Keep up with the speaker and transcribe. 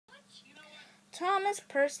Thomas,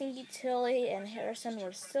 Percy, Tillie, and Harrison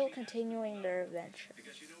were still continuing their adventure.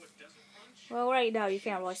 Well, right now you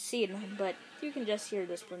can't really see them, but you can just hear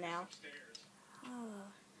this for now. Oh,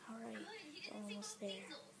 alright, almost there.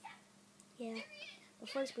 Yeah, but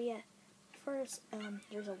first,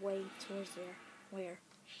 there's a way towards there. Where?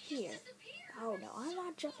 Here. Oh no, I'm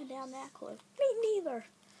not jumping down that cliff. Me neither.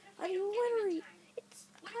 I mean, literally, it's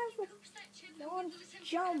kind of a long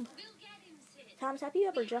jump. Thomas, have you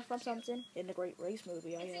ever jumped from something? In the Great Race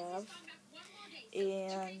movie, I have.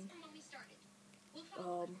 And,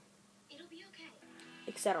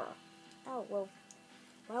 etc. Oh, well,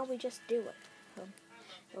 why don't we just do it?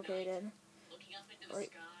 Okay then.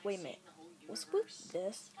 Wait a minute. What's with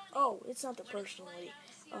this? Oh, it's not the personality.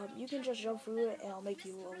 You can just jump through it and I'll make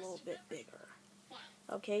you a little bit bigger.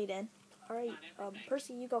 Okay then. Alright,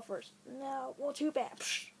 Percy, you go first. No, well, too bad.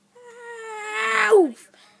 Ow!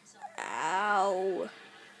 Ow.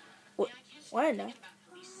 What now?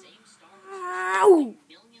 Ow!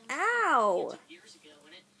 Ow!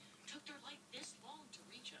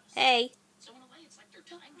 Hey.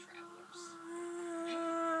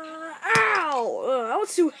 Ow! That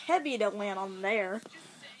was too heavy to land on there.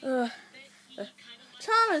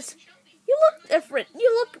 Thomas, you look different.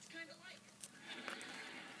 You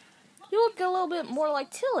look a little bit more like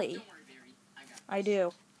Tillie. I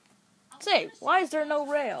do. Say, why is there no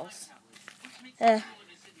rails?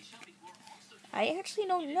 I actually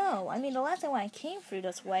don't know. I mean, the last time when I came through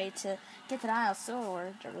this way to get to the Isle of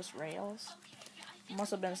Silver, there was rails. It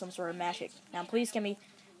must have been some sort of magic. Now, please give me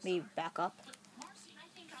back up.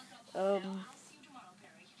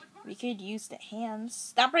 We could use the hands.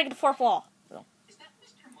 Stop breaking the fourth wall. Oh.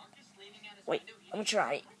 Wait, let me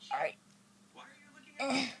try. Alright.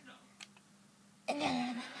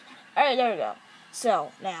 Alright, there we go.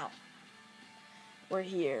 So, now, we're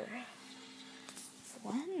here.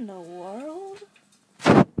 What in the world?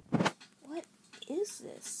 What is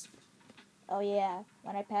this? Oh yeah,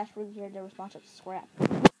 when I passed through here, there was a bunch of scrap.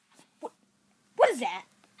 What is that?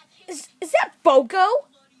 Is that Boko?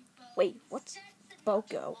 Wait, what's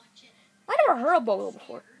Boko? I never heard of Boko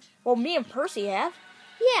before. Well, me and Percy have.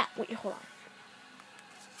 Yeah, wait, hold on.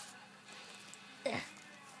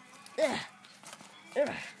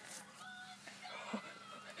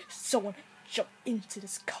 Someone jump into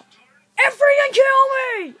this car and freaking kill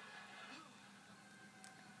me!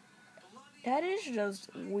 That is just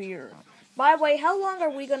weird. By the way, how long are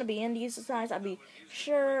we going to be in these designs? I mean,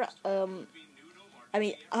 sure,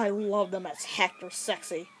 I love them as heck. They're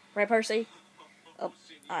sexy. Right, Percy?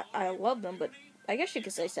 I love them, but I guess you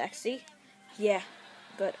could say sexy. Yeah,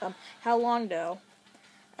 but, how long, though?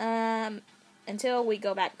 Until we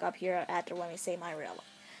go back up here after when we say my rail.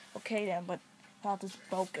 Okay, then, but about this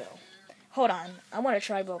Boko. Hold on, I want to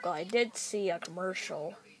try Boko. I did see a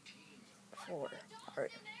commercial before.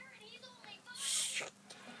 Alright.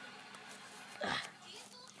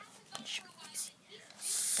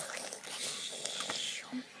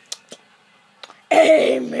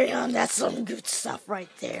 Hey, man, that's some good stuff right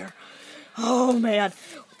there. Oh, man.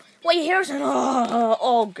 Wait, here's an...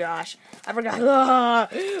 Oh gosh. I forgot.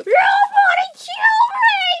 Nobody kill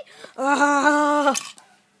me!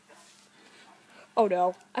 Oh,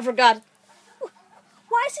 no. I forgot.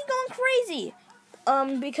 Why is he going crazy?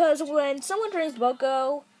 Because when someone drinks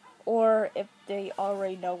Boko, or if they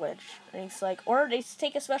already know which, it's like, or they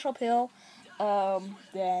take a special pill,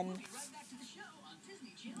 then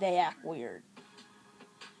they act weird.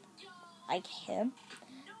 Like him?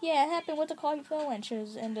 Yeah, it happened with the Cauliflower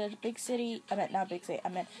Inches in the big city. I meant, not big city. I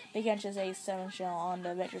meant Big Inches A7 show on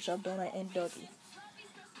the Adventures of Donut and Dougie.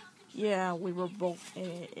 Yeah, we were both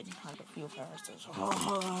in a few viruses.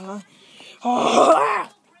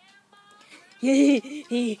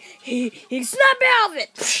 He snapped out of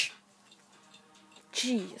it!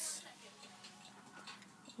 Jeez.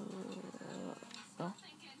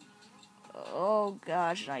 Oh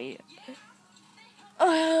gosh,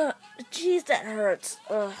 jeez, that hurts.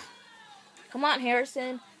 Come on,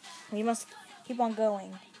 Harrison. We must keep on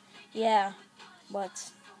going. Yeah,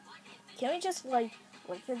 but can we just look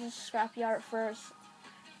at the scrapyard first?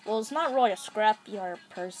 Well, it's not really a scrapyard,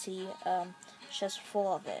 Percy. It's just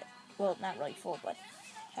full of it. Well, not really full, but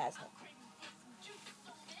has it.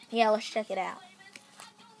 Yeah, let's check it out.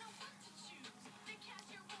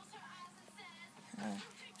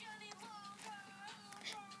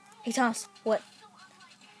 Hey, Thomas, what?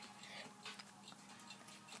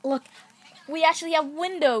 Look, we actually have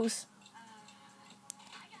windows.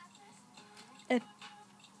 And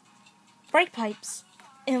brake pipes.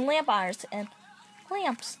 And lamp irons. And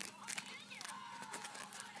lamps.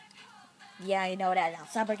 Yeah, you know that now.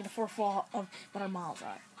 Stop breaking the fourth wall of what our models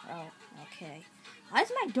are. Oh, okay. Why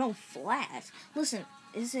is my dome flat? Listen,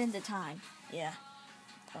 isn't the time? Yeah.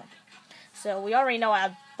 Oh. So we already know I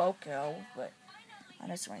have Boko, but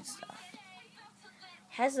unnecessary stuff.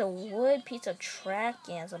 Has a wood piece of track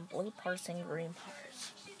and some blue parts and green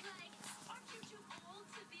parts.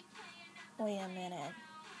 Wait a minute.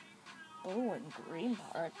 Blue and green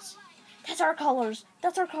parts? That's our colors!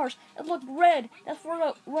 That's our cars! It looked red! That's for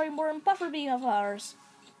the rainbow and buffer beam of ours!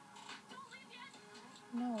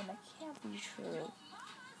 No, that can't be true.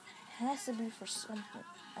 It has to be for something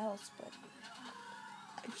else, but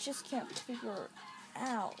I just can't figure it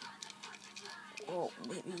out. Well,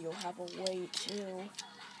 maybe you'll have a way too.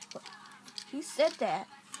 But he said that.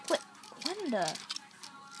 What in the?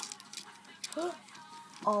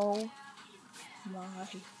 Oh my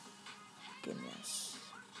goodness.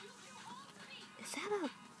 Is that a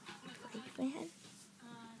brake van?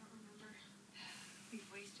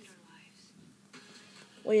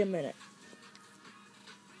 Wait a minute.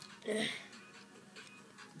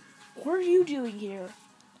 What are you doing here?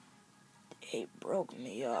 They broke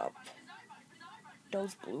me up.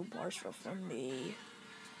 Those blue bars were from me.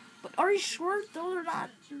 But are you sure those are not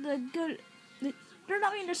the good... They're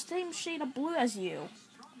not in the same shade of blue as you.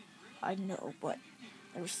 I know, but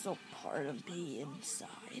there's still part of me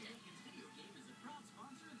inside.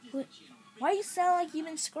 But why you sound like you've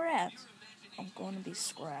been scrapped? I'm going to be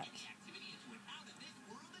scrapped.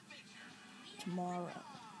 Tomorrow.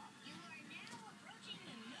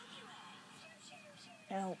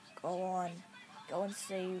 Now, go on. Go and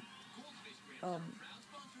save,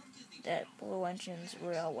 that Blue Engine's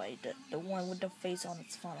railway. The one with the face on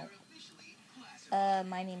its funnel.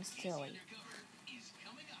 My name's Tillie.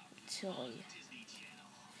 Tillie.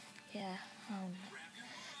 Yeah,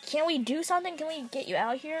 Can we do something? Can we get you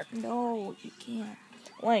out here? No, you can't.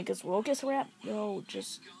 Why, because we'll get wrapped? No,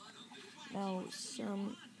 no,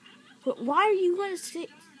 but why are you going to say...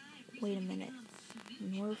 Wait a minute.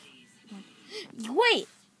 Wait!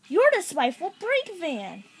 You're the spiteful brake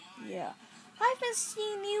van! Yeah. I've been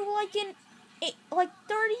seeing you like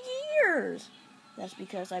 30 years! That's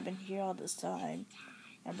because I've been here all this time.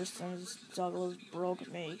 Ever since Douglas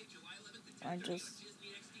broke me. I just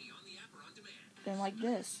been like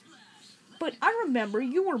this. But I remember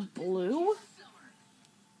you were blue.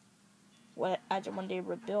 After when they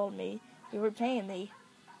rebuilt me, they were paying me.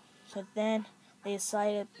 But then they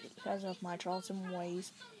decided, because of my troublesome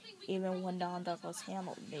ways, even when Don Douglas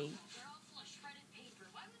handled me,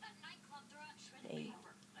 they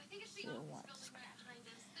still want to scrap.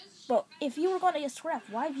 But if you were going to get scrapped,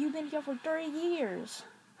 why have you been here for 30 years?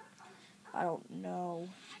 I don't know.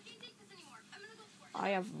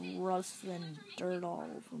 I have rust and dirt all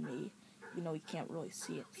over me. You know, you can't really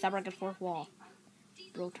see it. Stop breaking the fourth wall.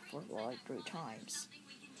 Broke the fourth wall like 3 times.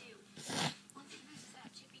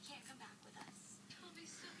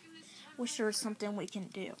 Wish there was something we can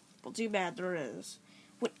do. Well, too bad there is.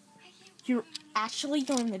 Wait, you're actually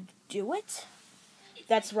going to do it?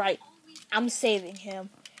 That's right. I'm saving him.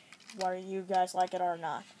 Whether you guys like it or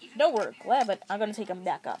not. Don't worry, glad, but I'm going to take him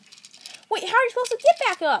back up. Wait, how are you supposed to get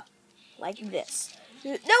back up? Like this.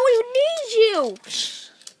 No, we need you!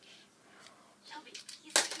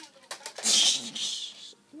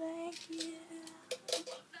 Thank you.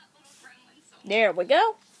 There we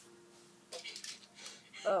go.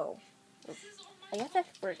 Oh. I guess that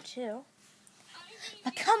could work too.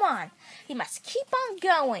 But come on. You must keep on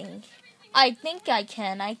going. I think I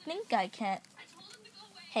can.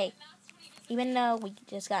 Hey. Even though we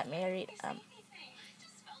just got married,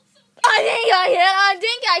 I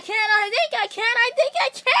think I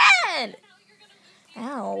can!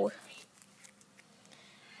 Ow.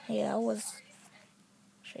 Hey, that was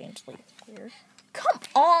strangely weird. Come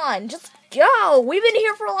on, just go! We've been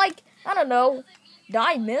here for I don't know,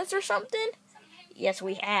 9 minutes or something? Yes,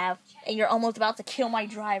 we have. And you're almost about to kill my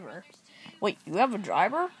driver. Wait, you have a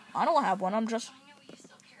driver? I don't have one, I'm just...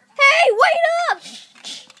 Hey, wait up!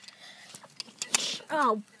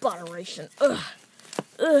 Oh, butteration. Ugh.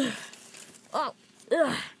 Oh,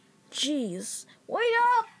 ugh. Jeez. Wait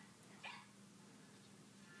up!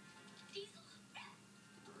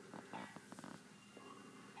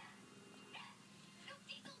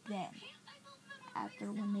 Then, after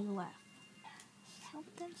when they left,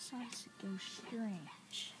 something starts to go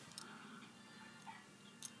strange.